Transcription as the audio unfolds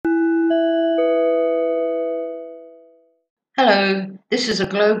Hello, this is a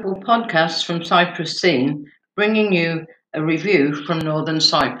global podcast from Cyprus Scene, bringing you a review from Northern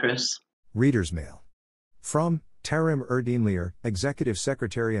Cyprus. Reader's Mail. From Tarim Erdinlier, Executive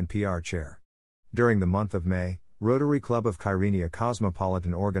Secretary and PR Chair. During the month of May, Rotary Club of Kyrenia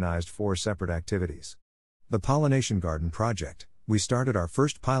Cosmopolitan organized 4 separate activities. The Pollination Garden Project. We started our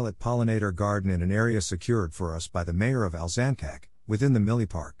first pilot pollinator garden in an area secured for us by the mayor of Alzankak, within the Milli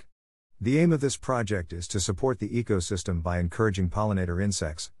Park. The aim of this project is to support the ecosystem by encouraging pollinator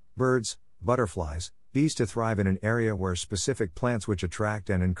insects, birds, butterflies, bees to thrive in an area where specific plants which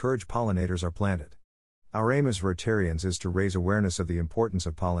attract and encourage pollinators are planted. Our aim as Rotarians is to raise awareness of the importance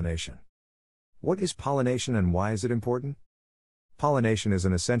of pollination. What is pollination and why is it important? Pollination is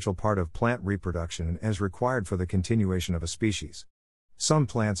an essential part of plant reproduction and is required for the continuation of a species. Some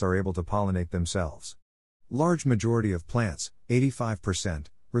plants are able to pollinate themselves. Large majority of plants, 85%,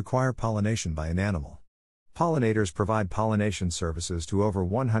 require pollination by an animal. Pollinators provide pollination services to over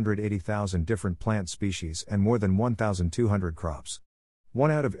 180,000 different plant species and more than 1,200 crops. 1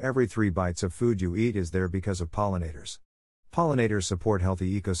 out of every 3 bites of food you eat is there because of pollinators. Pollinators support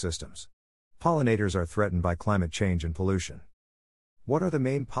healthy ecosystems. Pollinators are threatened by climate change and pollution. What are the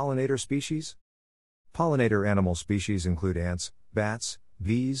main pollinator species? Pollinator animal species include ants, bats,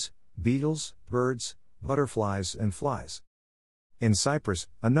 bees, beetles, birds, butterflies, and flies. In Cyprus,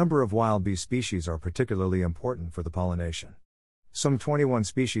 a number of wild bee species are particularly important for the pollination. Some 21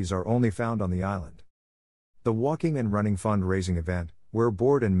 species are only found on the island. The Walking and Running fundraising event, where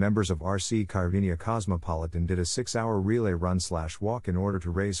board and members of RC Kyrenia Cosmopolitan did a 6-hour relay run/walk in order to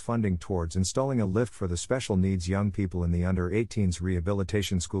raise funding towards installing a lift for the special needs young people in the under-18s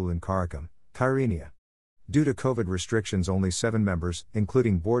rehabilitation school in Kyrenia. Due to COVID restrictions, only 7 members,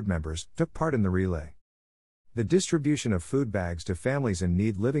 including board members, took part in the relay. The distribution of food bags to families in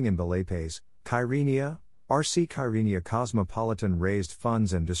need living in Balepes, Kyrenia, RC Kyrenia Cosmopolitan raised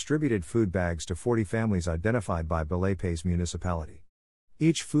funds and distributed food bags to 40 families identified by Balepes municipality.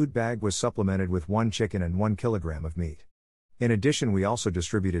 Each food bag was supplemented with 1 chicken and 1 kilogram of meat. In addition, we also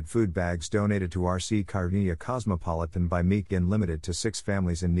distributed food bags donated to RC Kyrenia Cosmopolitan by Meatgin Limited to 6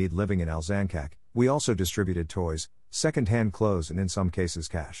 families in need living in Alzankak. We also distributed toys, second-hand clothes and in some cases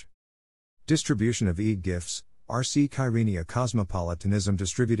cash. Distribution of Eid gifts. RC Kyrenia Cosmopolitanism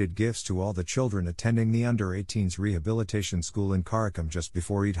distributed gifts to all the children attending the under-18s rehabilitation school in Kyrenia just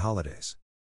before Eid holidays.